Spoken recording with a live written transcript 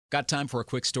Got time for a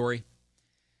quick story?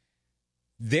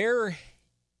 There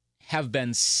have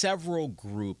been several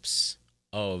groups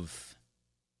of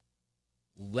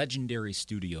legendary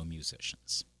studio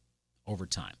musicians over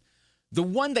time. The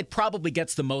one that probably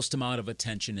gets the most amount of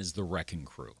attention is the Wrecking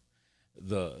Crew.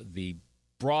 The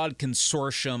broad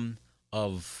consortium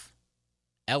of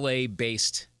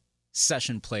LA-based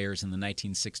session players in the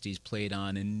 1960s played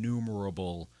on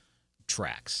innumerable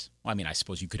tracks. Well, I mean, I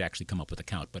suppose you could actually come up with a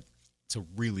count, but it's a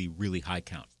really, really high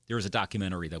count. There was a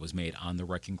documentary that was made on the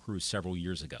Wrecking Crew several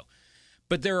years ago.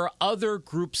 But there are other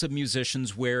groups of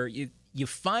musicians where you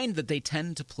find that they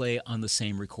tend to play on the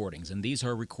same recordings, and these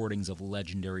are recordings of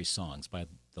legendary songs by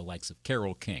the likes of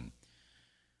Carole King,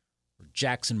 or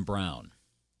Jackson Browne,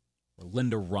 or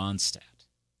Linda Ronstadt,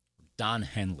 or Don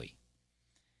Henley.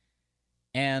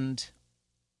 And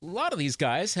a lot of these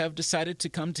guys have decided to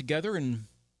come together and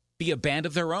be a band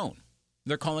of their own.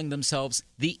 They're calling themselves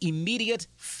the Immediate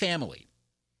Family.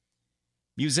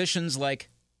 Musicians like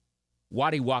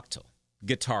Waddy Wachtel,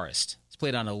 guitarist. He's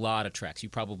played on a lot of tracks.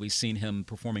 You've probably seen him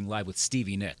performing live with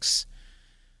Stevie Nicks.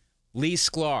 Lee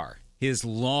Sklar, his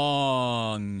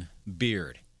long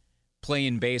beard,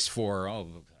 playing bass for,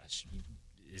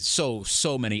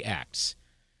 so many acts.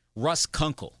 Russ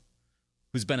Kunkel,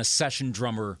 who's been a session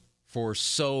drummer for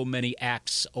so many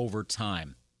acts over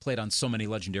time, played on so many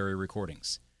legendary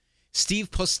recordings.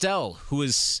 Steve Postel, who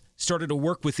has started to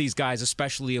work with these guys,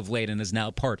 especially of late, and is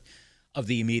now part of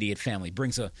the Immediate Family,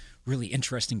 brings a really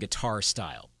interesting guitar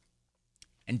style.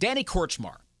 And Danny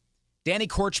Kortchmar. Danny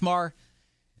Kortchmar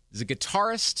is a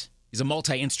guitarist. He's a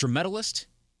multi-instrumentalist.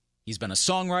 He's been a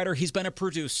songwriter. He's been a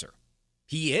producer.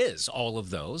 He is all of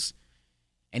those.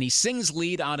 And he sings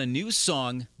lead on a new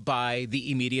song by the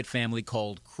Immediate Family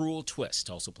called Cruel Twist.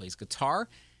 Also plays guitar.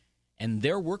 And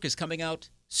their work is coming out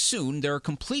soon. Their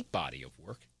complete body of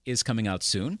work is coming out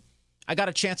soon. I got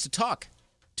a chance to talk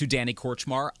to Danny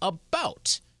Kortchmar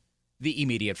about the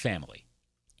Immediate Family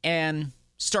and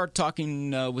start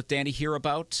talking with Danny here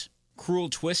about Cruel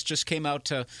Twist. Just came out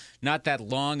not that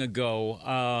long ago.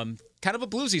 Kind of a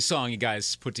bluesy song you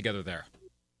guys put together there.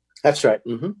 That's right.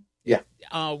 Mm-hmm. Yeah.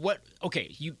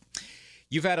 Okay,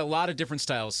 you've had a lot of different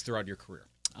styles throughout your career.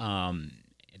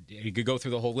 You could go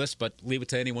through the whole list, but leave it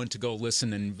to anyone to go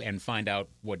listen and find out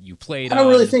what you played. I don't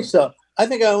really think so. I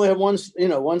think I only have one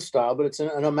style, but it's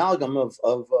an amalgam of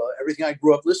everything I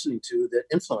grew up listening to that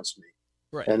influenced me.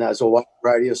 Right. And that's a wide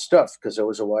variety of stuff because there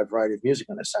was a wide variety of music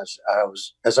on this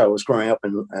as I was growing up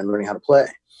and learning how to play.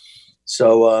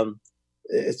 So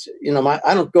it's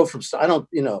I don't go from I don't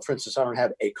for instance I don't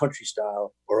have a country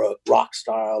style or a rock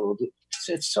style or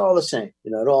it's all the same.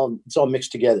 It's all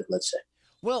mixed together. Let's say.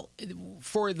 Well,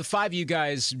 for the five of you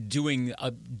guys doing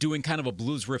kind of a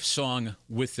blues riff song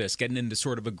with this, getting into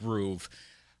sort of a groove,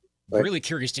 right. Really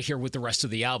curious to hear what the rest of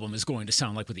the album is going to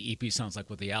sound like, what the EP sounds like,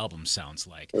 what the album sounds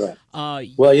like. Right.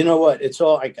 Well, you know what? It's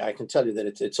all I can tell you that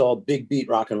it's all big beat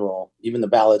rock and roll. Even the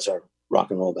ballads are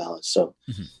rock and roll ballads. So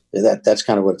that's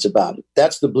kind of what it's about.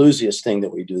 That's the bluesiest thing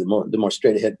that we do. The more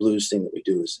straight ahead blues thing that we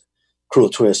do is Cruel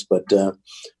Twist. But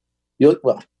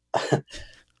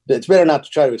it's better not to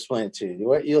try to explain it to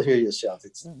you. You'll hear yourself.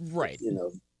 It's right.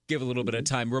 Give a little bit of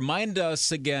time. Remind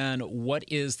us again,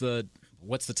 what's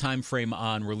the time frame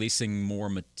on releasing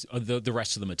more the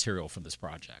rest of the material from this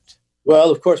project?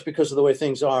 Well, of course, because of the way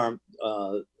things are,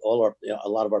 a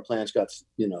lot of our plans got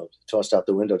tossed out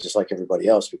the window, just like everybody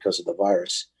else, because of the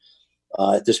virus.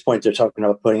 At this point, they're talking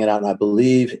about putting it out, and I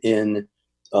believe in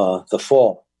the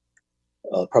fall,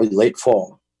 probably late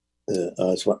fall.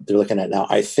 Is what they're looking at now,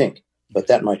 I think. But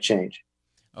that might change.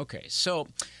 Okay, so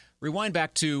rewind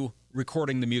back to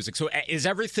recording the music. So is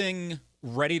everything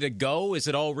ready to go? Is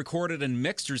it all recorded and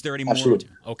mixed, or is there any Absolutely.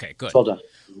 more? Okay, good. Hold on.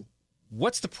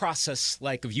 What's the process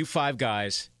like of you five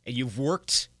guys, and you've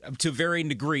worked to varying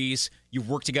degrees, you've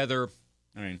worked together,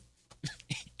 an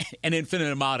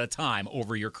infinite amount of time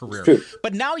over your career.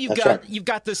 But now you've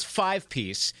got this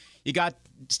 5-piece. You got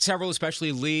several,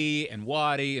 especially Lee and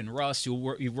Waddy and Russ,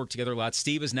 you've worked together a lot.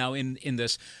 Steve is now in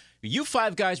this. You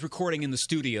five guys recording in the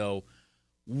studio,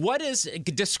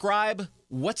 describe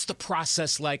what's the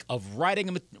process like of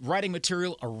writing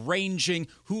material, arranging,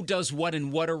 who does what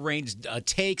and what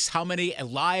takes, how many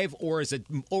live, or is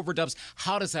it overdubs?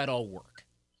 How does that all work?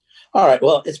 All right,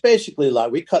 well, it's basically live.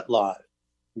 We cut live.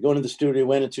 We go into the studio,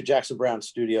 went into Jackson Browne's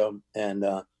studio, and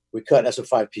we cut as a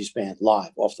 5-piece band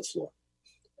live off the floor.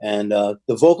 And the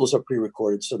vocals are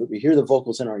pre-recorded so that we hear the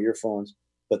vocals in our earphones,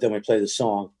 but then we play the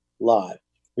song live.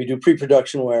 We do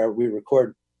pre-production where we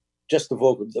record just the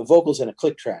vocals and a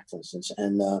click track, for instance,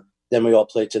 and then we all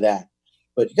play to that.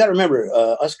 But you got to remember,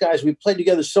 us guys, we played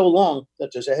together so long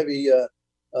that there's a heavy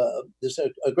there's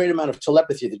a great amount of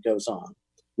telepathy that goes on.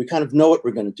 We kind of know what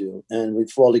we're going to do, and we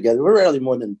fall together. We're rarely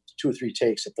more than 2 or 3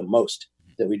 takes at the most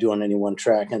that we do on any one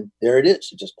track, and there it is.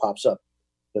 It just pops up.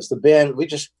 Because the band, we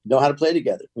just know how to play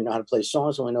together. We know how to play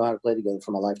songs, and we know how to play together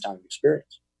from a lifetime of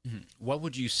experience. What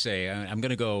would you say? I'm going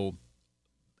to go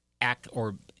act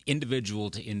or individual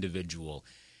to individual,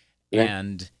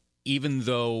 and even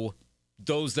though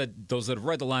those that have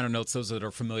read the liner notes, those that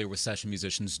are familiar with session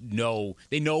musicians know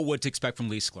what to expect from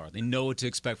Lee Sklar. They know what to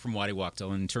expect from Waddy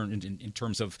Wachtel in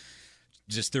terms of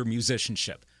just their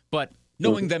musicianship. But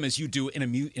knowing them as you do in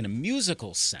a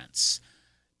musical sense,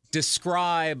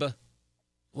 describe.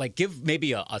 Like, give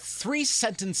maybe a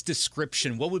 3-sentence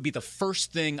description. What would be the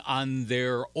first thing on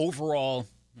their overall,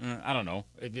 I don't know,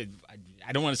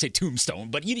 I don't want to say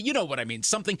tombstone, but you know what I mean,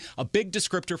 something, a big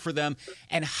descriptor for them.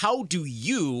 And how do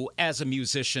you, as a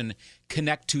musician,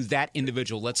 connect to that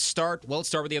individual? Let's start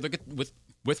with the other,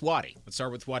 with Waddy. Let's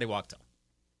start with Waddy Wachtel.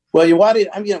 Well, Waddy,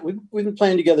 we've been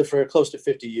playing together for close to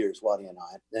 50 years, Waddy and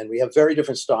I, and we have very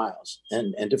different styles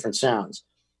and different sounds.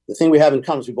 The thing we have in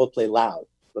common is we both play loud,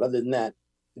 but other than that,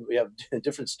 we have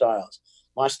different styles.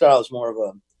 My style is more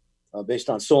of a based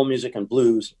on soul music and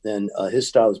blues, and his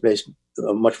style is based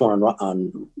much more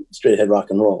on straight ahead rock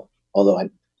and roll.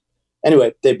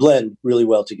 Anyway, they blend really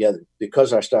well together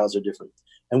because our styles are different.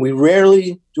 And we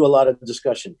rarely do a lot of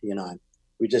discussion, he and I.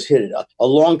 We just hit it. A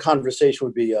long conversation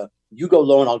would be, you go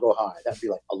low and I'll go high. That'd be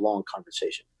like a long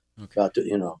conversation about,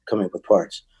 coming up with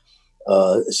parts.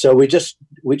 So we just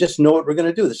know what we're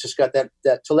going to do. It's just got that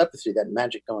telepathy, that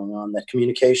magic going on, that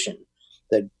communication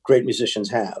that great musicians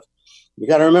have. You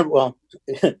got to remember. Well,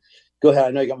 go ahead.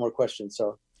 I know you got more questions,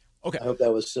 so okay. I hope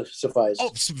that was suffice. Oh,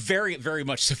 it's very, very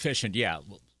much sufficient. Yeah,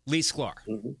 Lee Sklar.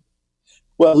 Mm-hmm.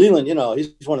 Well, Leland,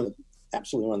 he's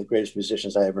absolutely one of the greatest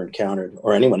musicians I ever encountered,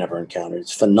 or anyone ever encountered.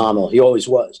 It's phenomenal. He always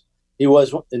was. He was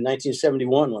in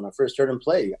 1971 when I first heard him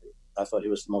play. I thought he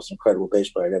was the most incredible bass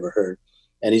player I'd ever heard.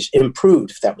 And he's improved,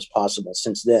 if that was possible,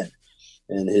 since then.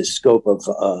 And his scope of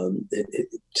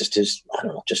just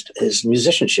his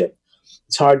musicianship.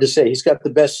 It's hard to say. He's got the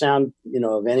best sound,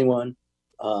 of anyone.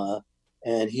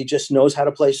 And he just knows how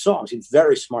to play songs. He's a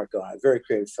very smart guy, very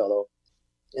creative fellow.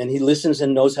 And he listens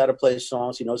and knows how to play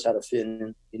songs. He knows how to fit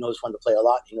in. He knows when to play a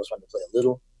lot. He knows when to play a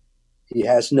little. He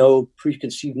has no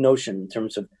preconceived notion in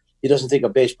terms of, he doesn't think a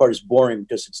bass part is boring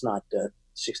because it's not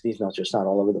 16th notes, or it's not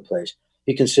all over the place.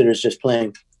 He considers just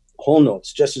playing whole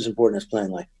notes just as important as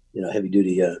playing heavy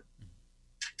duty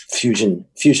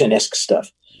fusion-esque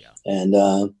stuff. Yeah.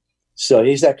 And so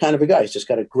he's that kind of a guy. He's just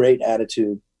got a great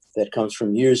attitude that comes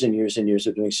from years and years and years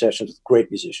of doing sessions with great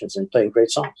musicians and playing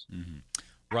great songs. Mm-hmm.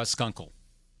 Russ Kunkel.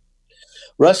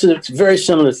 Russ is a very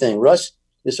similar thing. Russ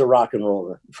is a rock and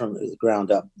roller from the ground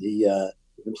up. He's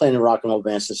been playing in rock and roll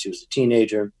bands since he was a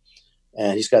teenager.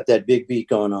 And he's got that big beat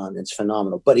going on. It's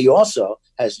phenomenal. But he also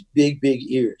has big, big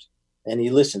ears. And he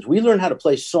listens. We learned how to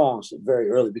play songs very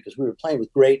early because we were playing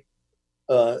with great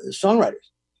songwriters.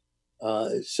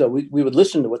 So we would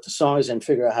listen to what the song is and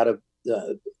figure out how to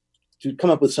come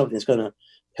up with something that's going to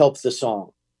help the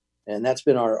song. And that's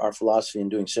been our philosophy in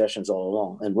doing sessions all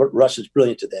along. And Russ is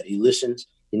brilliant at that. He listens.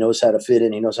 He knows how to fit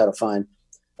in. He knows how to find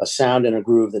a sound and a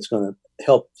groove that's going to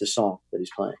help the song that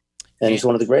he's playing. And he's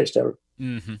one of the greatest ever.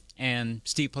 Mm-hmm. And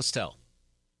Steve Postel.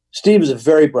 Steve is a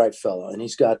very bright fellow, and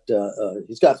he's got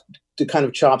the kind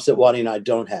of chops that Waddy and I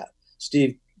don't have.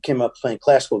 Steve came up playing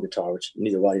classical guitar, which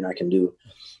neither Waddy and I can do.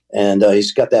 And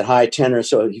he's got that high tenor,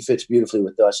 so he fits beautifully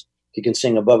with us. He can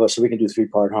sing above us, so we can do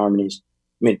 3-part harmonies.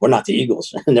 I mean, we're not the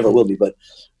Eagles, never will be, but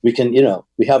we can,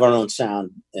 we have our own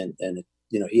sound, and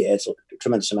he adds a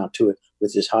tremendous amount to it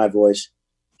with his high voice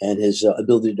and his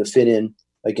ability to fit in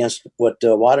against what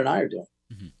Watt and I are doing.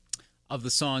 Mm-hmm. Of the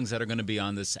songs that are going to be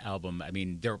on this album, I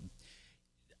mean, they're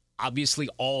obviously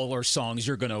all are songs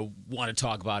you're going to want to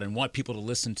talk about and want people to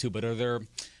listen to, but are there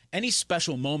any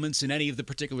special moments in any of the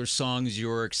particular songs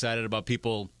you're excited about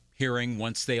people hearing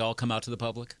once they all come out to the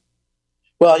public?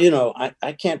 Well,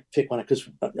 I can't pick one because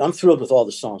I'm thrilled with all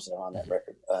the songs that are on that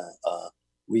record.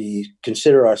 We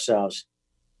consider ourselves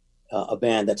a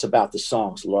band that's about the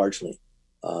songs largely.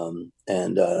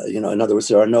 In other words,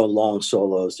 there are no long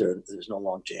solos. There's no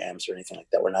long jams or anything like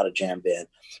that. We're not a jam band.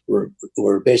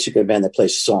 We're basically a band that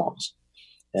plays songs.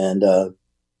 And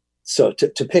so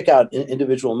to pick out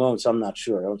individual moments, I'm not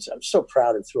sure. I'm so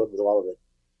proud and thrilled with all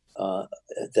of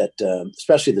it,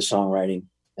 especially the songwriting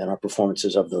and our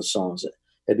performances of those songs.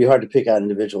 It'd be hard to pick out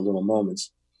individual little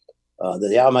moments.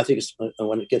 The album, I think,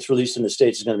 when it gets released in the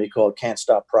States, is going to be called Can't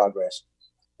Stop Progress.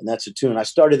 And that's a tune. I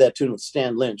started that tune with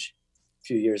Stan Lynch a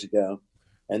few years ago.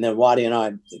 And then Waddy and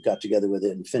I got together with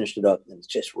it and finished it up. And it's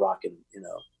just rocking,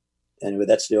 anyway,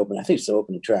 that's the opening. I think it's the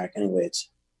opening track. Anyway,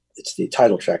 it's the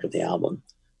title track of the album,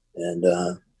 and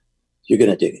you're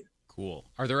gonna dig it. Cool.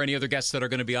 Are there any other guests that are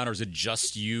going to be on, or is it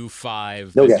just you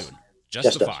five? No guests.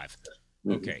 Just the five.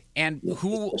 Mm-hmm. Okay. And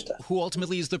who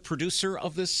ultimately is the producer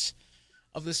of this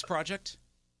project?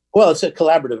 Well, it's a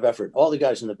collaborative effort. All the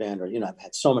guys in the band are, I've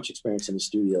had so much experience in the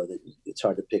studio that it's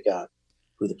hard to pick out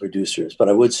who the producer is. But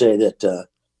I would say that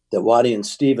Waddy and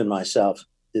Steve and myself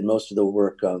did most of the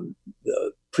work,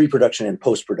 pre-production and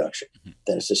post-production. Mm-hmm.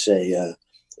 That is to say,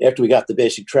 after we got the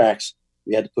basic tracks,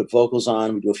 we had to put vocals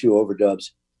on. We do a few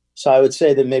overdubs. So I would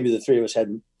say that maybe the three of us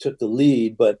took the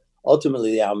lead, but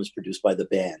ultimately the album is produced by the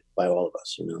band, by all of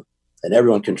us, and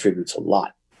everyone contributes a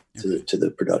lot to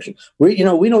the production. We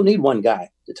don't need one guy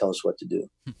to tell us what to do.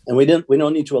 And we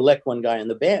don't need to elect one guy in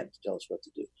the band to tell us what to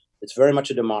do. It's very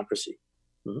much a democracy.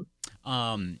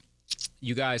 Mm-hmm.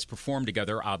 You guys performed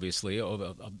together, obviously, a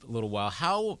little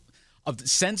while.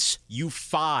 Since you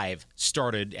five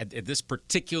started at this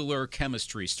particular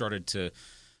chemistry started to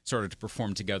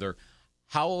perform together,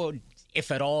 how, if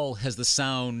at all, has the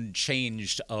sound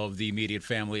changed of the Immediate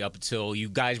Family up until you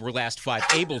guys were last five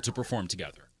able to perform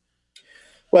together?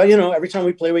 Well, every time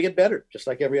we play, we get better, just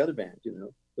like every other band.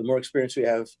 The more experience we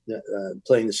have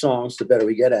playing the songs, the better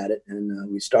we get at it. And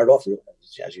we start off,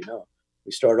 as you know,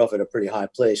 at a pretty high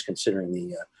place considering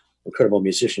the incredible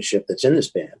musicianship that's in this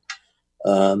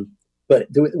band. But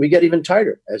we get even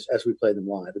tighter as we play them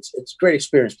live. It's a great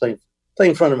experience playing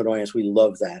in front of an audience. We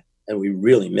love that, and we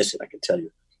really miss it. I can tell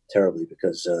you, terribly,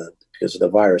 because of the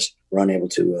virus, we're unable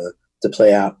to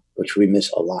play out, which we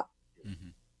miss a lot. Mm-hmm.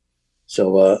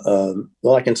 So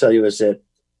all I can tell you is that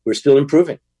we're still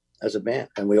improving as a band,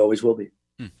 and we always will be.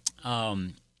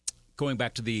 Going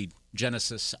back to the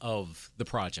genesis of the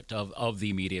project, of the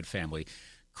Immediate Family,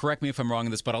 correct me if I'm wrong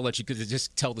in this, but I'll let you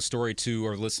just tell the story to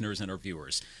our listeners and our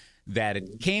viewers. That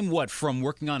it came from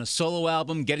working on a solo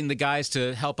album, getting the guys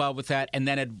to help out with that, and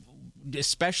then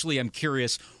especially I'm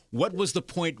curious, what was the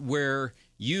point where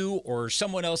you or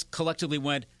someone else collectively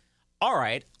went, all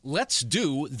right, let's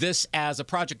do this as a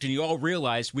project, and you all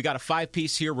realized we got a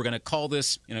 5-piece here, we're going to call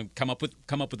this, come up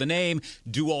with a name,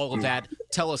 do all of that.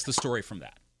 Tell us the story from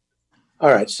that.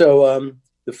 All right, so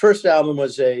the first album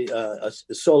was a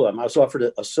solo album. I was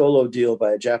offered a solo deal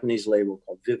by a Japanese label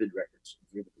called Vivid Records,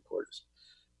 Vivid Recorders.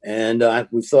 And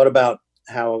we thought about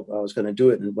how I was going to do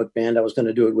it and what band I was going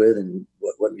to do it with and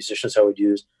what musicians I would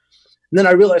use. And then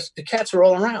I realized the cats are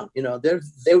all around.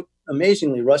 They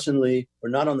amazingly, Russ and Lee were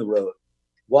not on the road.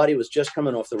 Waddy was just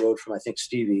coming off the road from, I think,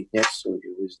 Stevie Nicks, who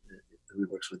he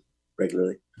works with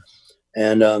regularly.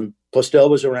 And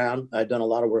Postel was around. I'd done a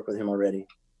lot of work with him already.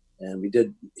 And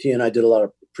he and I did a lot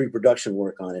of pre-production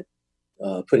work on it,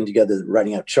 putting together,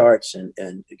 writing out charts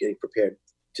and getting prepared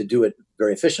to do it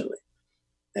very efficiently.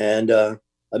 And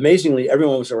amazingly,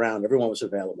 everyone was around. Everyone was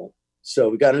available. So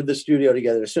we got into the studio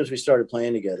together. As soon as we started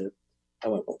playing together, I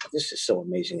went, well, this is so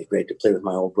amazingly great to play with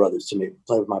my old brothers, to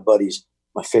play with my buddies,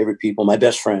 my favorite people, my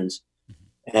best friends.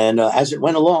 And as it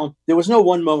went along, there was no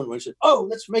one moment where I said, oh,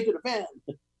 let's make it a band,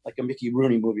 like a Mickey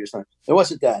Rooney movie or something. There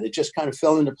wasn't that. It just kind of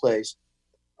fell into place.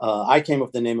 I came up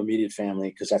with the name Immediate Family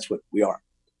because that's what we are.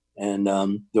 And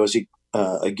there was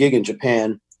a gig in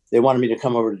Japan. They wanted me to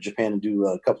come over to Japan and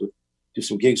do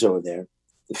some gigs over there.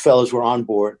 The fellas were on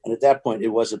board, and at that point, it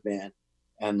was a band.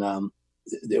 And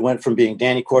it went from being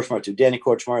Danny Kortchmar to Danny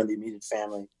Kortchmar and the Immediate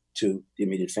Family to the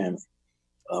Immediate Family,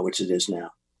 which it is now.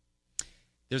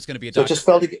 There's going to be a so it just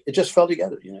fell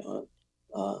together,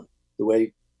 the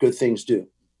way good things do.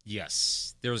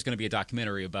 Yes, there was going to be a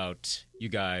documentary about you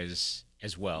guys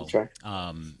as well. That's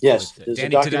right. Yes, there's Danny a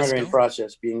documentary Tedesco? In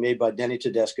process being made by Denny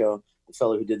Tedesco, the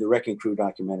fellow who did the Wrecking Crew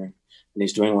documentary, and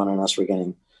he's doing one on us.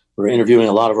 We're interviewing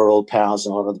a lot of our old pals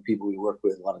and a lot of the people we work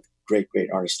with, a lot of great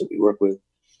artists that we work with,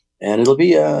 and it'll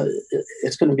be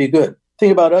it's going to be good. The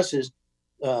thing about us is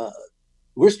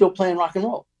we're still playing rock and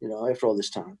roll, after all this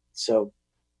time. So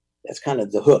that's kind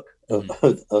of the hook of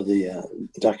the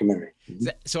documentary.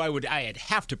 So I'd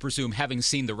have to presume, having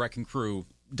seen the Wrecking Crew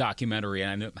documentary,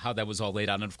 and I know how that was all laid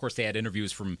out, and of course they had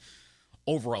interviews from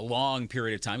over a long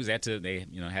period of time because they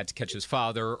had to catch his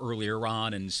father earlier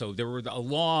on, and so there were a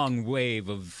long wave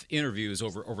of interviews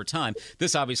over time.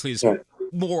 This obviously is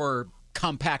more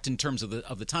compact in terms of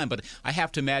the time, but I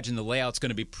have to imagine the layout's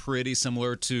going to be pretty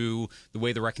similar to the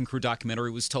way the Wrecking Crew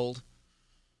documentary was told.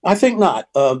 I think not,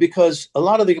 because a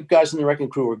lot of the guys in the Wrecking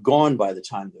Crew were gone by the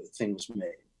time the thing was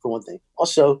made, for one thing.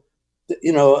 Also,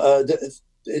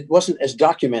 it wasn't as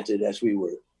documented as we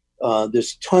were.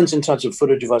 There's tons and tons of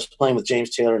footage of us playing with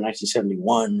James Taylor in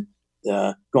 1971,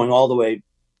 going all the way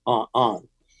on.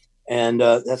 And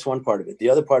that's one part of it.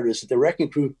 The other part of it is that the Wrecking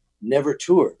Crew never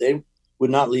toured. would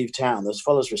not leave town. Those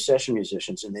fellows were session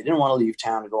musicians, and they didn't want to leave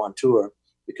town to go on tour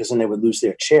because then they would lose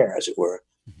their chair, as it were,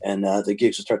 and the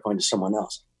gigs would start going to someone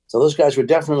else. So those guys were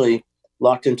definitely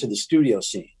locked into the studio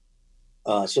scene.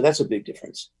 So that's a big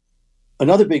difference.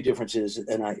 Another big difference is,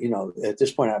 and at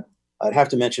this point, I'd have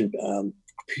to mention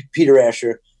Peter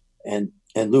Asher and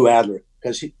Lou Adler,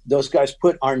 because those guys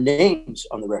put our names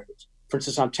on the records. For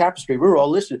instance, on Tapestry, we were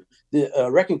all listed. The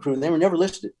Wrecking Crew, they were never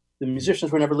listed. The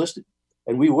musicians were never listed,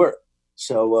 and we were.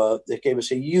 So it gave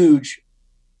us a huge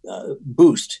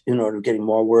boost in order of getting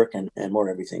more work and more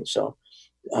everything. So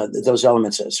those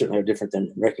elements certainly are different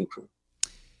than Wrecking Crew.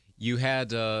 You had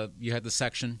the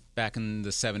section back in the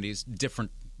 70s,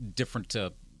 different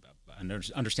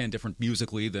understand different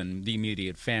musically than the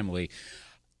immediate family.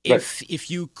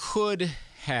 If you could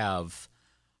have,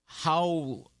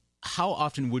 how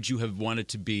often would you have wanted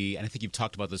to be, and I think you've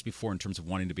talked about this before in terms of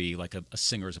wanting to be like a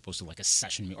singer as opposed to like a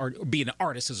session, or be an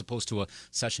artist as opposed to a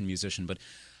session musician, but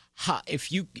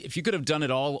if you could have done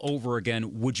it all over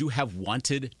again, would you have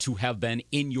wanted to have been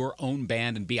in your own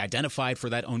band and be identified for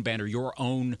that own band or your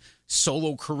own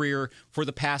solo career for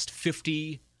the past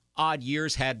 50 odd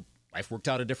years had life worked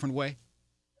out a different way?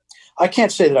 I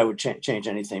can't say that I would change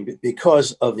anything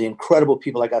because of the incredible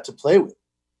people I got to play with.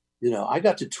 I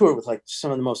got to tour with like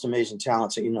some of the most amazing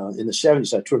talents. In the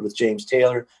 70s, I toured with James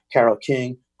Taylor, Carole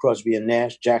King, Crosby and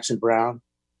Nash, Jackson Browne,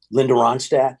 Linda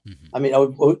Ronstadt. Mm-hmm. I mean,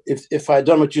 if I had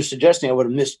done what you're suggesting, I would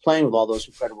have missed playing with all those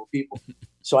incredible people.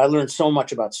 So I learned so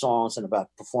much about songs and about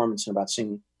performance and about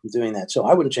singing and doing that. So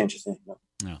I wouldn't change a thing.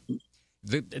 No.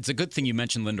 It's a good thing you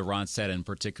mentioned Linda Ronstadt in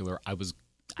particular. I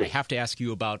have to ask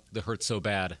you about the Hurt So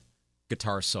Bad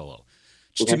guitar solo.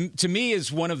 Okay. To me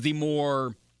is one of the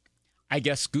more, I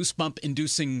guess,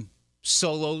 goosebump-inducing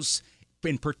solos.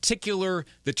 In particular,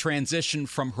 the transition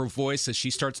from her voice as she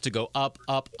starts to go up,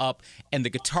 up, up, and the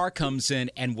guitar comes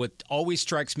in. And what always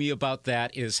strikes me about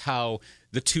that is how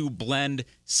the two blend,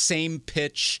 same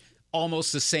pitch,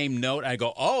 almost the same note. I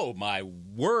go, oh, my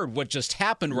word, what just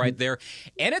happened right there?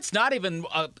 And it's not even,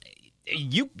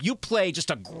 you play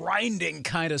just a grinding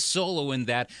kind of solo in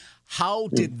that. How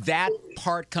did that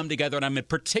part come together? And I'm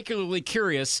particularly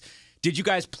curious, did you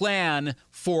guys plan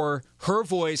for her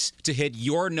voice to hit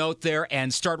your note there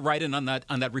and start writing on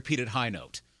that repeated high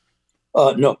note?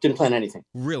 No, didn't plan anything.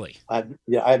 Really?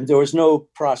 There was no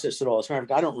process at all. As a matter of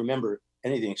fact, I don't remember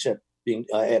anything except being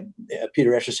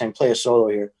Peter Asher saying, play a solo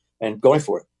here, and going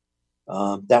for it.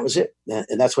 That was it.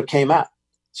 And that's what came out.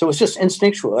 So it was just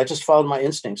instinctual. I just followed my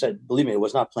instincts. Believe me, it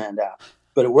was not planned out.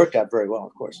 But it worked out very well,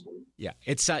 of course. Yeah,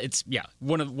 it's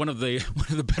one of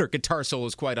the better guitar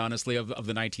solos, quite honestly, of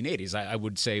the 1980s. I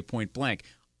would say point blank.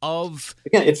 Again,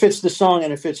 it fits the song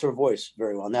and it fits her voice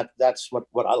very well, and that's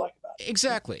what I like about it.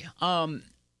 Exactly.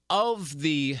 Of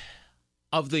the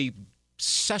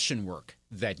session work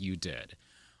that you did,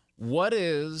 what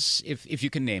is, if you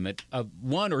can name it,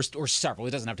 one or several?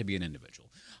 It doesn't have to be an individual.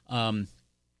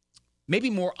 Maybe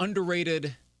more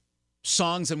underrated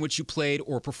songs in which you played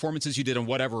or performances you did on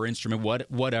whatever instrument,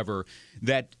 whatever,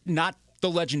 that not the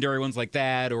legendary ones like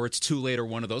that, or It's Too Late, or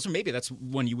one of those, or maybe that's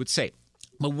one you would say.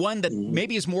 But one that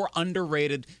maybe is more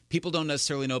underrated, people don't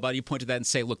necessarily know about. You point to that and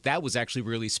say, look, that was actually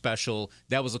really special.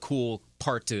 That was a cool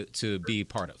part to be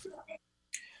part of.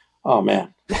 Oh,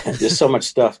 man, there's so much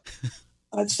stuff.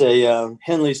 I'd say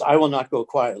Henley's I Will Not Go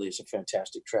Quietly is a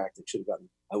fantastic track that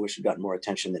I wish it gotten more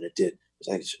attention than it did,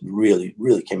 because I think it really,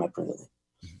 really came out brilliantly.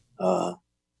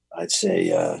 I'd say,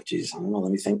 geez, I don't know,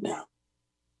 let me think now.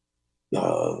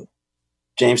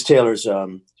 James Taylor's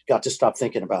Got to Stop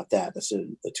Thinking About That. That's a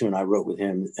tune I wrote with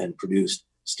him and produced.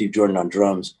 Steve Jordan on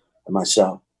drums and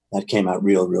myself. That came out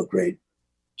real, real great.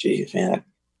 Geez, man.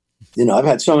 I've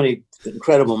had so many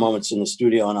incredible moments in the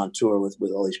studio and on tour with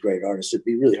all these great artists. It'd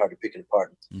be really hard to pick it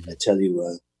apart. I tell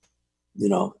you,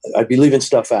 I'd be leaving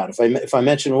stuff out. If I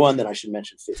mention one, then I should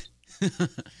mention 50.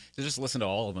 So just listen to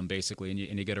all of them, basically, and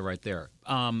you get it right there.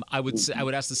 I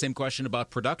would ask the same question about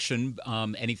production,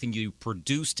 anything you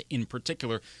produced in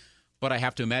particular, but I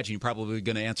have to imagine you're probably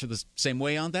going to answer the same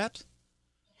way on that.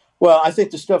 Well, I think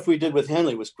the stuff we did with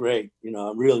Henley was great.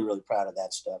 I'm really, really proud of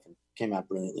that stuff, and it came out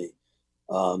brilliantly.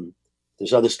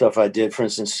 There's other stuff I did. For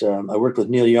instance, I worked with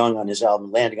Neil Young on his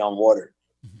album Landing on Water,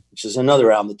 which is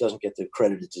another album that doesn't get the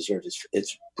credit it deserves.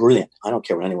 It's brilliant. I don't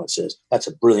care what anyone says. That's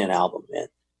a brilliant album, man.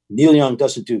 Neil Young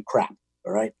doesn't do crap,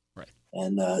 all right? Right.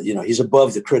 And, he's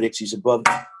above the critics. He's above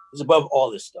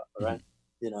all this stuff, all right?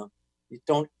 You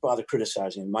don't bother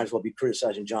criticizing him. You might as well be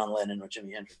criticizing John Lennon or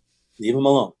Jimi Hendrix. Leave him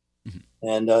alone.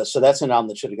 And so that's an album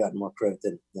that should have gotten more credit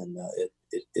than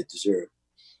it deserved.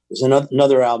 There's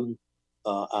another album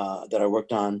that I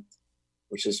worked on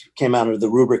which came out under the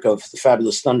rubric of the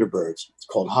Fabulous Thunderbirds. It's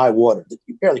called High Water.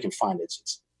 You barely can find it.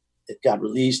 It got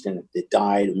released and it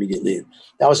died immediately.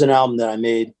 That was an album that I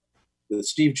made with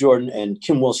Steve Jordan and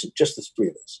Kim Wilson, just the three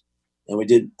of us. And we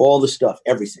did all the stuff,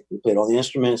 everything. We played all the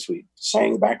instruments. We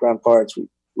sang the background parts. We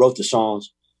wrote the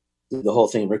songs, did the whole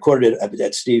thing, recorded it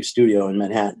at Steve's studio in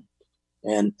Manhattan.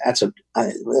 And that's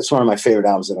one of my favorite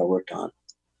albums that I worked on.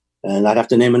 And I'd have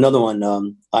to name another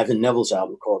one, Ivan Neville's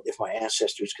album called If My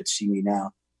Ancestors Could See Me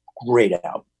Now. Great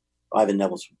album. Ivan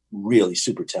Neville's really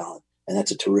super talented. And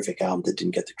that's a terrific album that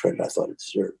didn't get the credit I thought it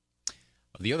deserved.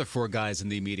 The other four guys in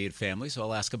the immediate family, so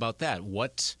I'll ask about that.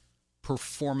 What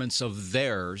performance of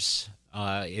theirs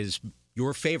is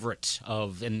your favorite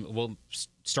of, and we'll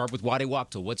start with Waddy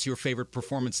Wachtel. What's your favorite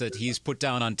performance that he's put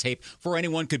down on tape? For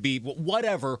anyone, could be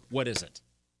whatever. What is it?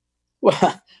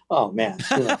 Well, oh man,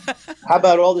 how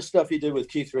about all the stuff he did with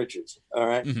Keith Richards? All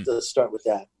right, Let's start with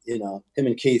that. Him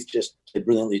and Keith just did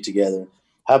brilliantly together.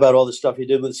 How about all the stuff he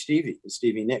did with Stevie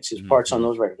Nicks? His parts on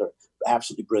those records are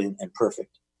absolutely brilliant and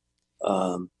perfect.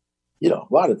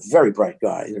 What a very bright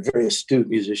guy, a very astute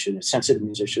musician, a sensitive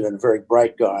musician, and a very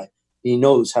bright guy. He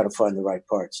knows how to find the right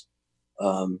parts.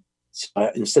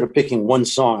 Instead of picking one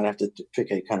song, I have to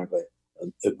pick a kind of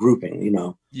a grouping.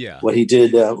 Yeah. What he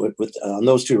did with on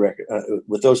those two records,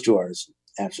 with those two artists,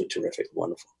 absolutely terrific,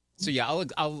 wonderful. So yeah,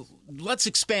 let's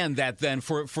expand that then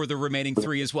for the remaining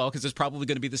three as well, because it's probably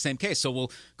going to be the same case. So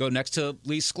we'll go next to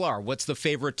Lee Sklar. What's the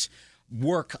favorite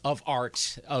work of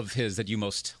art of his that you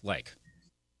most like?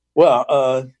 Well,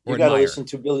 you got to listen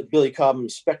to Billy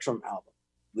Cobham's Spectrum album.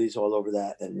 Lee's all over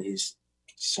that, and he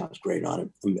sounds great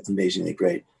on it, amazingly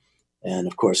great. And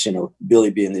of course,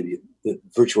 Billy being the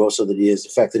virtuoso that he is, the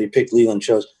fact that he picked Leland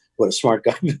shows what a smart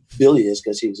guy Billy is,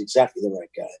 because he was exactly the right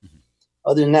guy. Mm-hmm.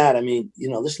 Other than that,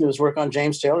 listen to his work on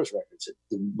James Taylor's records,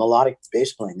 the melodic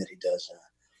bass playing that he does,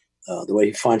 the way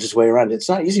he finds his way around. It's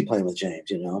not easy playing with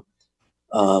James,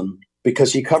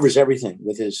 because he covers everything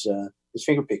with his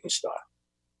finger picking style.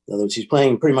 In other words, he's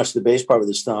playing pretty much the bass part with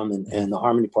his thumb and the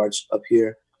harmony parts up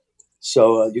here.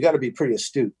 So you got to be pretty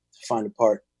astute to find a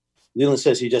part. Leland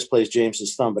says he just plays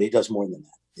James's thumb, but he does more than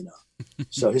that,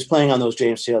 So his playing on those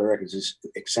James Taylor records is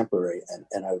exemplary,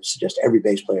 and I would suggest every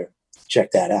bass player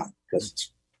check that out,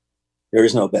 because there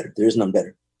is none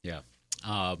better. Yeah.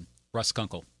 Russ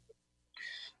Kunkel.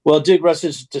 Well, dig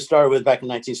Russ's, to start with, back in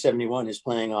 1971, his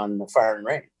playing on Fire and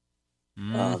Rain.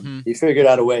 Mm-hmm. He figured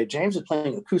out a way. James is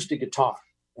playing acoustic guitar,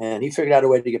 and he figured out a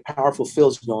way to get powerful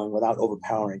fills going without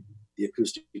overpowering the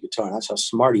acoustic guitar. And that's how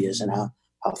smart he is and how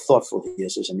thoughtful he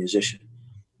is as a musician.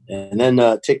 And then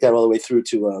take that all the way through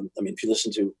to, if you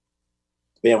listen to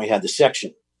the band we had, The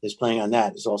Section, his playing on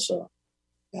that is also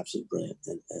absolutely brilliant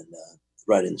and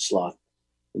right in the slot.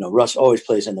 Russ always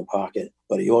plays in the pocket,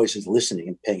 but he always is listening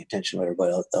and paying attention to what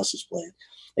everybody else is playing.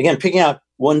 Again, picking out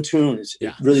one tune is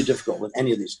really difficult with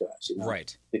any of these guys,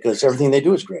 right? Because everything they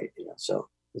do is great, so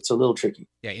it's a little tricky.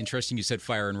 Yeah, interesting you said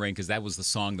Fire and Rain, because that was the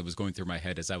song that was going through my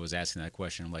head as I was asking that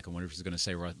question. I'm like, I wonder if he's going to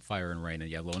say Fire and Rain,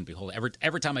 and lo and behold,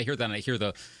 every time I hear that, and I hear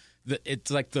it's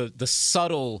like the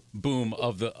subtle boom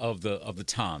of the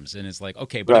toms, and it's like,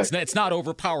 okay, but it's not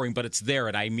overpowering, but it's there,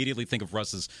 and I immediately think of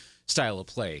Russ's style of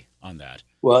play on that.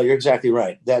 Well, you're exactly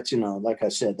right. That's like I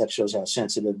said, that shows how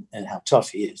sensitive and how tough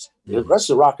he is. Mm-hmm. Russ is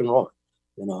a rock and roller,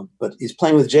 but he's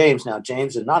playing with James now.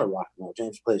 James is not a rock and roll.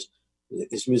 James plays,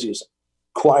 his music is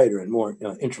quieter and more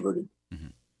introverted,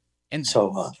 and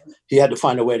so he had to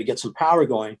find a way to get some power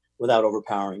going without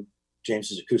overpowering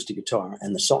James's acoustic guitar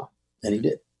and the song, and he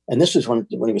did. And this was when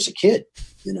he was a kid,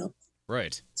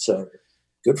 Right. So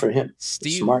good for him.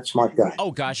 Steve, smart guy.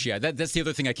 Oh, gosh, yeah. That's the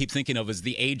other thing I keep thinking of is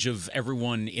the age of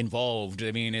everyone involved.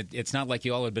 It's not like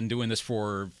you all had been doing this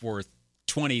for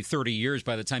 20, 30 years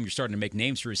by the time you're starting to make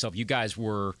names for yourself. You guys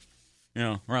were,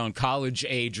 around college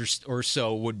age or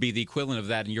so would be the equivalent of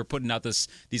that, and you're putting out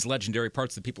these legendary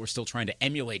parts that people are still trying to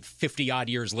emulate 50-odd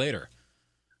years later.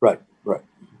 Right.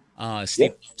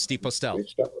 Steve Postel.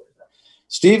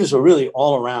 Steve is a really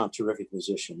all-around terrific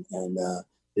musician, and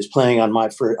is playing on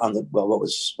what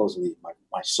was supposedly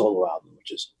my solo album,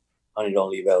 which is Honey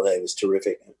Don't Leave L.A. It was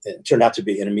terrific. It turned out to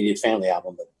be an immediate family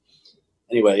album, but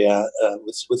anyway,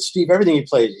 with Steve, everything he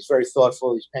plays, he's very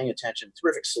thoughtful. He's paying attention.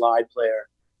 Terrific slide player,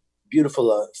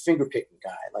 beautiful finger picking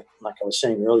guy. Like I was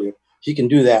saying earlier, he can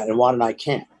do that, and Waddy and I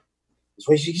can't.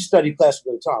 He studied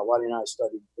classical guitar. Waddy and I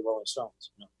studied the Rolling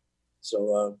Stones.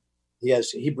 So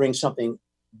he brings something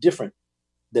different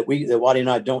that Waddy and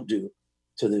I don't do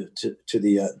to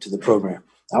the program.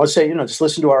 I would say, just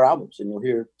listen to our albums and you'll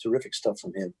hear terrific stuff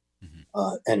from him.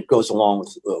 Mm-hmm. And it goes along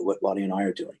with what Waddy and I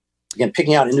are doing. Again,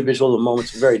 picking out individual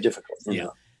moments is very difficult.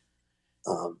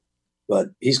 But but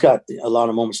he's got a lot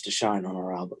of moments to shine on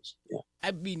our albums. Yeah.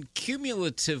 I mean,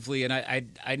 cumulatively, and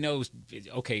I know,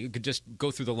 okay, you could just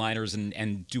go through the liners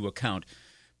and do a count.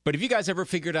 But have you guys ever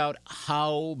figured out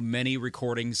how many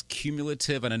recordings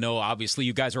cumulative? And I know, obviously,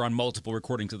 you guys are on multiple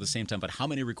recordings at the same time, but how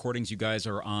many recordings you guys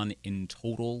are on in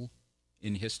total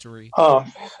in history? Oh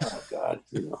God,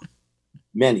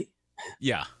 many.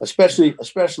 Yeah. Especially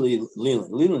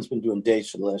Leland. Leland's been doing dates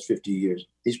for the last 50 years.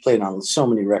 He's played on so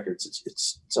many records.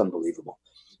 It's unbelievable.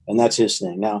 And that's his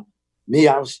thing. Now, me,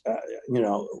 I was,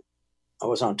 I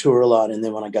was on tour a lot. And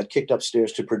then when I got kicked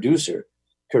upstairs to producer,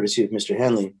 courtesy of Mr.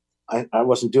 Henley, I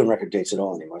wasn't doing record dates at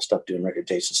all anymore. I stopped doing record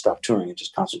dates and stopped touring and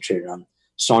just concentrated on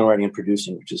songwriting and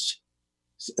producing, which is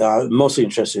mostly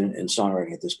interested in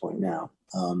songwriting at this point now.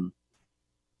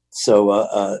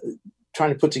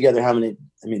 Trying to put together how many,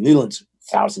 Leland's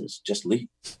thousands, just Lee,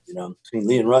 between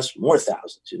Lee and Russ, more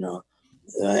thousands,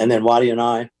 and then Waddy and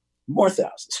I, more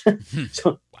thousands.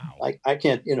 So wow. I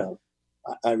can't,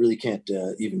 I really can't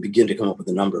even begin to come up with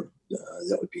a number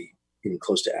that would be even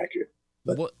close to accurate,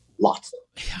 but lots.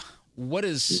 Yeah.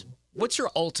 What's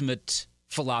your ultimate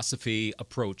philosophy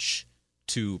approach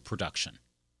to production?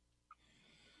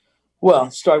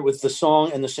 Well, start with the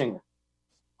song and the singer.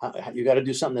 You got to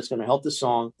do something that's going to help the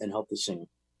song and help the singer,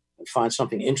 and find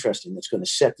something interesting that's going to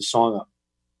set the song up,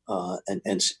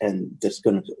 and that's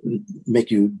going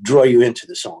to draw you into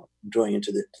the song, draw you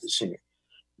into the singer.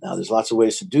 Now, there's lots of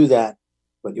ways to do that,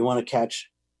 but you want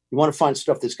to find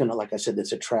stuff that's going to, like I said,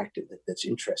 that's attractive, that's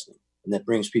interesting, and that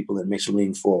brings people and makes them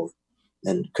lean forward.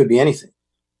 And it could be anything.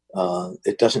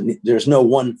 There's no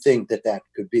one thing that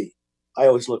could be. I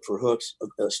always look for hooks,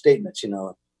 statements,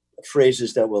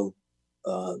 phrases that will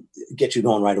get you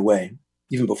going right away,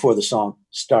 even before the song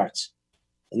starts.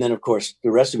 And then, of course, the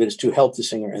rest of it is to help the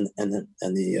singer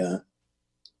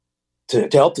to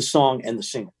help the song and the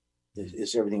singer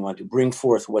is everything you want to bring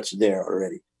forth what's there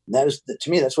already. And that is, to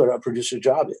me, that's what a producer's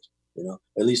job is,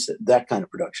 at least that kind of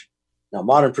production. Now,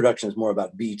 modern production is more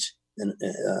about beats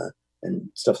and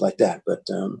stuff like that. But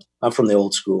I'm from the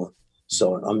old school,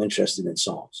 so I'm interested in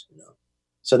songs.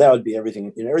 So that would be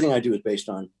everything. Everything I do is based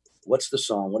on what's the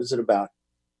song, what is it about,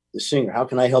 the singer, how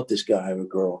can I help this guy or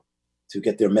girl to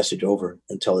get their message over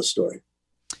and tell the story.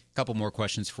 A couple more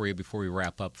questions for you before we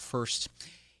wrap up. First,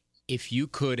 if you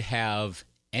could have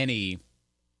any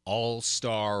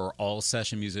all-star or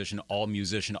all-session musician,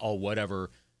 all whatever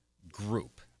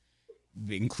group,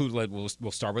 include,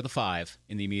 we'll start with the 5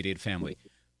 in the immediate family.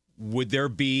 Would there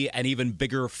be an even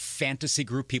bigger fantasy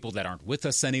group, people that aren't with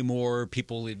us anymore,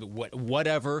 people,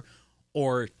 whatever,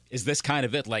 or is this kind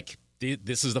of it? Like,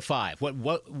 this is the 5.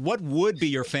 What would be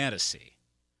your fantasy?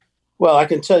 Well, I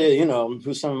can tell you,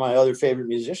 who some of my other favorite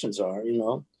musicians are,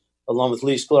 along with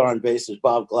Lee Sklar on bass, there's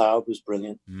Bob Glaub, who's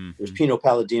brilliant. Mm-hmm. There's Pino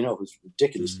Palladino, who's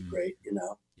ridiculously great,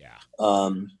 Yeah.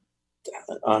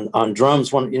 On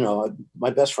drums, my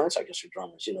best friends, I guess, are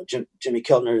drummers. Jimmy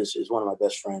Keltner is one of my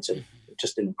best friends and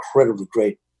just an incredibly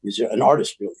great musician, an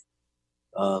artist, really.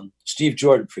 Steve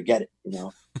Jordan, forget it,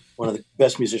 one of the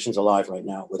best musicians alive right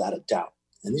now, without a doubt.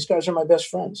 And these guys are my best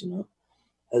friends,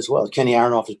 as well. Kenny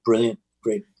Aronoff is brilliant,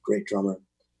 great drummer.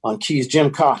 On keys,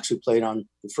 Jim Cox, who played on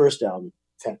the first album,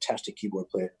 fantastic keyboard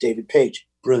player. David Page,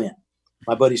 brilliant.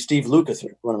 My buddy Steve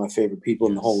Lukather, one of my favorite people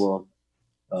in the whole world.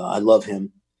 I love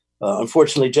him.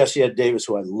 Unfortunately, Jesse Ed Davis,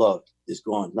 who I loved, is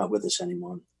gone, not with us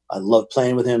anymore. I loved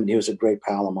playing with him. He was a great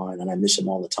pal of mine, and I miss him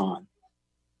all the time.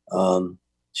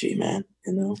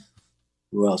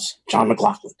 Who else? John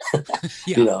McLaughlin.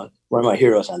 Yeah. One of my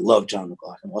heroes. I love John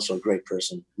McLaughlin. Also a great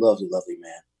person, lovely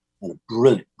man, and a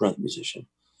brilliant musician.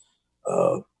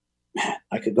 Man,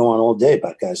 I could go on all day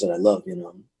about guys that I love,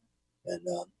 and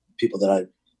people that I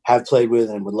have played with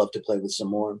and would love to play with some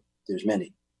more. There's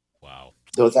many. Wow.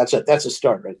 So that's a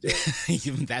start right there.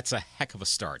 That's a heck of a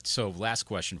start. So last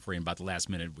question for you, in about the last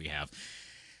minute we have.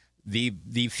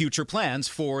 The future plans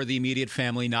for the immediate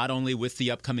family, not only with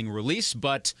the upcoming release,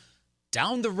 but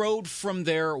down the road from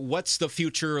there, what's the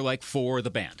future like for the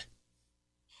band?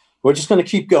 We're just going to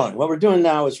keep going. What we're doing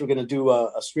now is we're going to do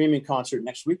a streaming concert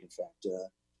next week, in fact.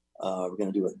 We're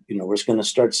going to do it. We're just going to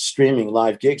start streaming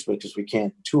live gigs because we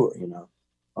can't tour,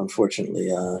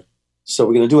 unfortunately. So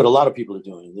we're going to do what a lot of people are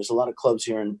doing. There's a lot of clubs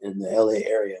here in the LA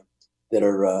area that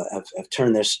are have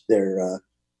turned their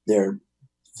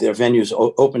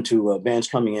venues open to bands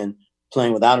coming in,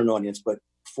 playing without an audience, but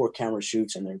 4 camera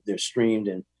shoots, and they're streamed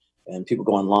and people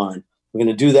go online. We're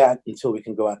going to do that until we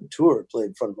can go out and tour and play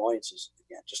in front of audiences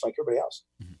again, just like everybody else.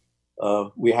 Mm-hmm.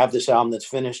 We have this album that's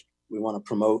finished. We want to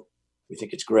promote. We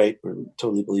think it's great. We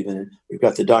totally believe in it. We've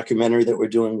got the documentary that we're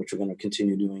doing, which we're going to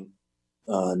continue doing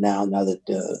now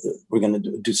that we're going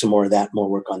to do some more of that, more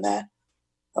work on that.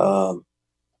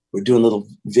 We're doing little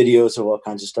videos of all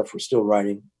kinds of stuff. We're still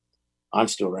writing. I'm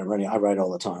still writing. I write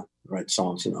all the time. I write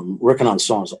songs. I'm working on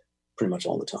songs pretty much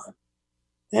all the time.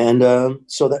 And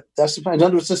so that's the plan.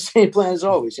 It's the same plan as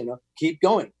always. Keep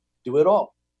going. Do it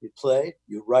all. You play.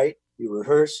 You write. You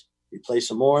rehearse. You play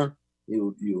some more.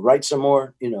 You write some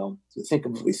more.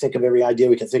 We think of every idea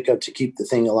we can think of to keep the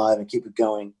thing alive and keep it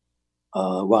going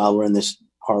while we're in this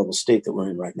horrible state that we're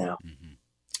in right now. Mm-hmm.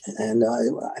 And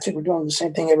I think we're doing the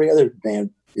same thing every other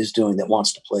band is doing that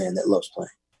wants to play and that loves playing.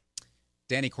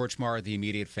 Danny Kortchmar, The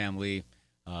Immediate Family.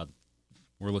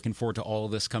 We're looking forward to all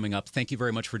of this coming up. Thank you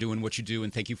very much for doing what you do,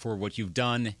 and thank you for what you've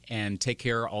done. And take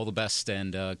care. All the best,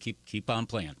 and keep on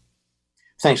playing.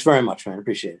 Thanks very much, man.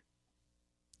 Appreciate it.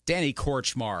 Danny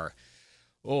Kortchmar.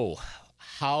 Oh,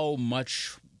 how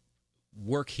much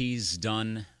work he's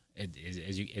done.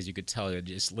 As you could tell, it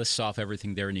just lists off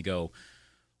everything there, and you go,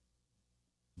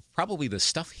 probably the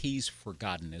stuff he's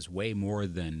forgotten is way more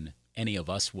than any of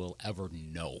us will ever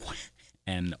know.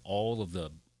 And all of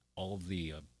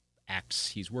the acts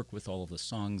he's worked with, all of the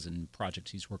songs and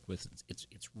projects he's worked with,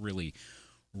 it's really,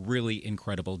 really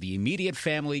incredible. The Immediate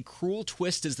Family, Cruel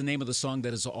Twist is the name of the song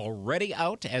that is already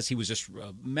out. As he was just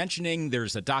mentioning,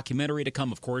 there's a documentary to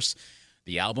come, of course.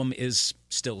 The album is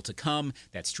still to come.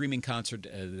 That streaming concert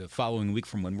the following week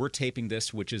from when we're taping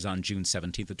this, which is on June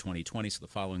 17th of 2020, so the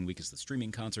following week is the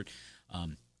streaming concert.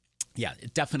 Yeah,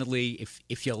 definitely,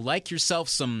 if you like yourself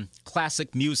some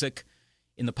classic music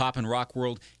in the pop and rock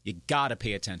world, you got to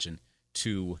pay attention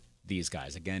to these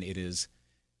guys. Again, it is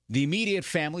The Immediate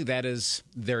Family. That is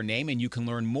their name, and you can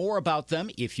learn more about them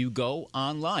if you go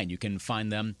online. You can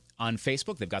find them on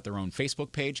Facebook. They've got their own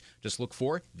Facebook page. Just look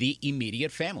for The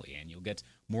Immediate Family, and you'll get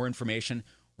more information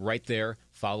right there.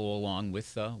 Follow along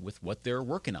with what they're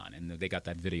working on. And they got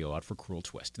that video out for Cruel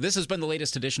Twist. This has been the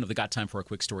latest edition of the Got Time for a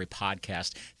Quick Story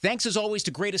podcast. Thanks, as always,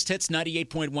 to Greatest Hits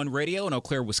 98.1 Radio in Eau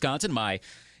Claire, Wisconsin, my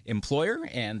employer,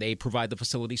 and they provide the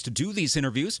facilities to do these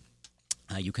interviews.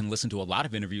 You can listen to a lot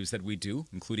of interviews that we do,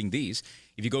 including these.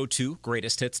 If you go to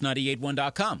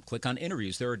greatesthits981.com, click on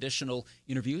interviews. There are additional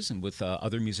interviews, and with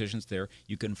other musicians there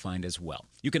you can find as well.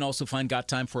 You can also find Got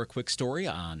Time for a Quick Story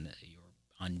on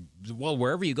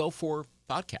wherever you go for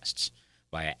podcasts,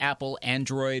 via Apple,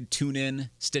 Android, TuneIn,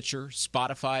 Stitcher,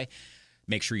 Spotify.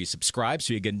 Make sure you subscribe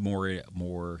so you get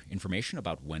more information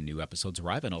about when new episodes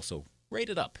arrive, and also rate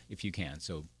it up if you can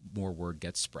so more word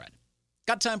gets spread.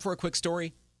 Got Time for a Quick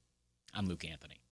Story? I'm Luke Anthony.